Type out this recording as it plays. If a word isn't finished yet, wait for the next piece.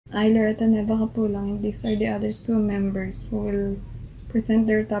Loreta and Capulong, and these are the other two members who will present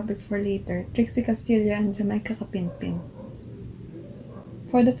their topics for later, Trixie, Castillo, and Jamaica Capinpin.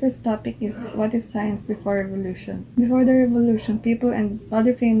 For the first topic is, what is science before revolution? Before the revolution, people and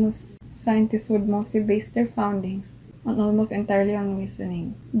other famous scientists would mostly base their findings on almost entirely on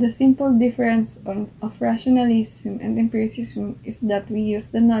reasoning. The simple difference of rationalism and empiricism is that we use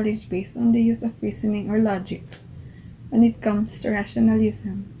the knowledge based on the use of reasoning or logic when it comes to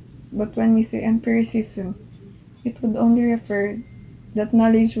rationalism. But when we say empiricism, it would only refer that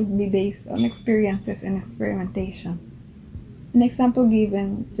knowledge would be based on experiences and experimentation. An example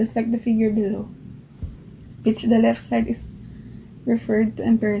given, just like the figure below, which the left side is referred to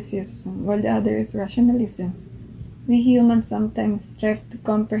empiricism, while the other is rationalism. We humans sometimes strive to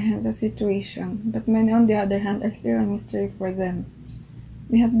comprehend a situation, but many on the other hand are still a mystery for them.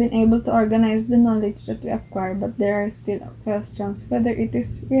 We have been able to organize the knowledge that we acquire, but there are still questions whether it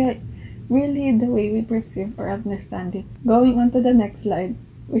is really the way we perceive or understand it. Going on to the next slide,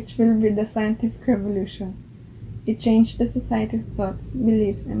 which will be the scientific revolution. It changed the society's thoughts,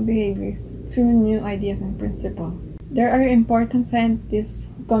 beliefs, and behaviors through new ideas and principles. There are important scientists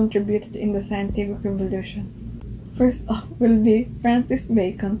who contributed in the scientific revolution. First off will be Francis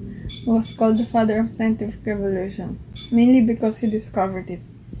Bacon, who was called the father of scientific revolution, mainly because he discovered it.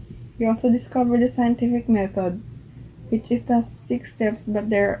 He also discovered the scientific method, which has 6 steps, but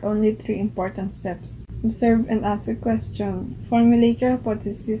there are only 3 important steps. Observe and ask a question, formulate your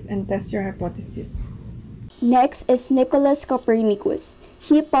hypothesis, and test your hypothesis. Next is Nicholas Copernicus.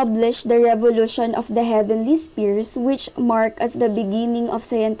 He published The Revolution of the Heavenly Spheres, which marked as the beginning of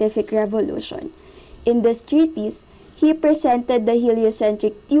scientific revolution. In this treatise, he presented the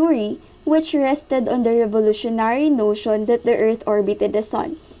heliocentric theory, which rested on the revolutionary notion that the Earth orbited the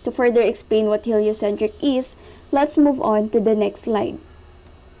Sun. To further explain what heliocentric is, let's move on to the next slide.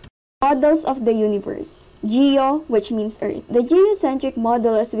 Models of the universe. Geo, which means Earth. The geocentric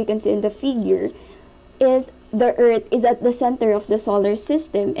model, as we can see in the figure, is the Earth is at the center of the solar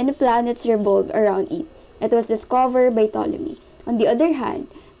system and the planets revolve around it. It was discovered by Ptolemy. On the other hand,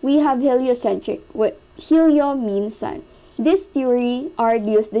 we have heliocentric, what helio means sun. This theory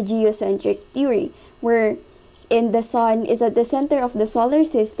argues the geocentric theory, where the sun is at the center of the solar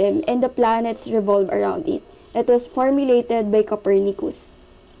system and the planets revolve around it. It was formulated by Copernicus.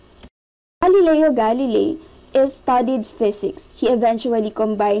 Galileo Galilei studied physics. He eventually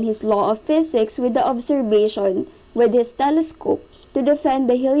combined his law of physics with the observation with his telescope to defend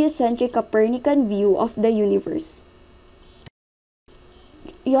the heliocentric Copernican view of the universe.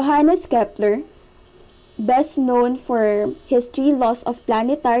 Johannes Kepler, best known for his 3 laws of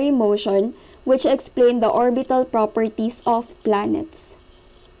planetary motion, which explain the orbital properties of planets.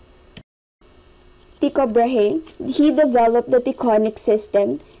 Tycho Brahe, he developed the Tychonic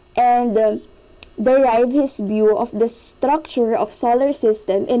system and derived his view of the structure of solar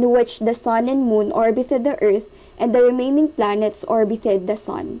system in which the sun and moon orbited the Earth and the remaining planets orbited the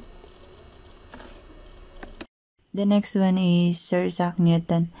sun. The next one is Sir Isaac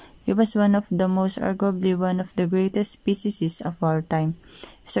Newton. He was arguably one of the greatest physicists of all time.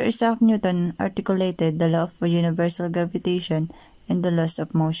 Sir Isaac Newton articulated the law of universal gravitation and the laws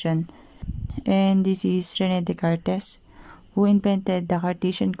of motion. And this is René Descartes, who invented the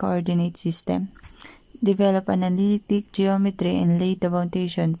Cartesian coordinate system, developed analytic geometry, and laid the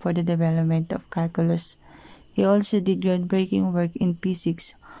foundation for the development of calculus. He also did groundbreaking work in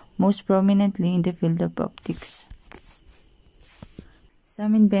physics, most prominently in the field of optics.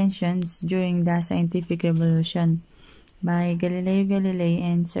 Some inventions during the scientific revolution by Galileo Galilei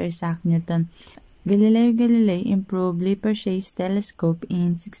and Sir Isaac Newton. Galileo Galilei improved Lippershey's telescope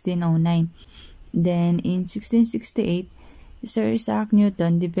in 1609. Then, in 1668, Sir Isaac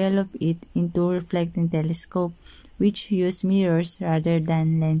Newton developed it into a reflecting telescope, which used mirrors rather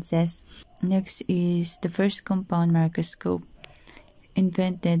than lenses. Next is the first compound microscope,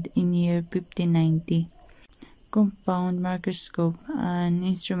 invented in year 1590. Compound microscope, an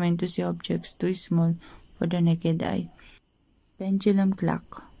instrument to see objects too small for the naked eye. Pendulum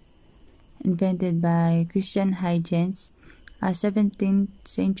clock, invented by Christian Huygens, a 17th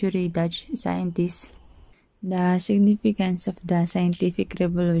century Dutch scientist. The significance of the scientific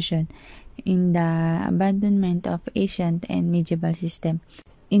revolution in the abandonment of ancient and medieval system.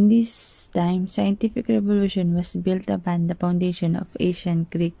 In this time, scientific revolution was built upon the foundation of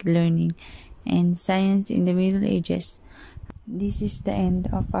ancient Greek learning and science in the Middle Ages. This is the end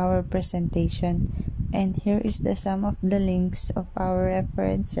of our presentation, and here is the sum of the links of our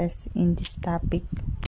references in this topic.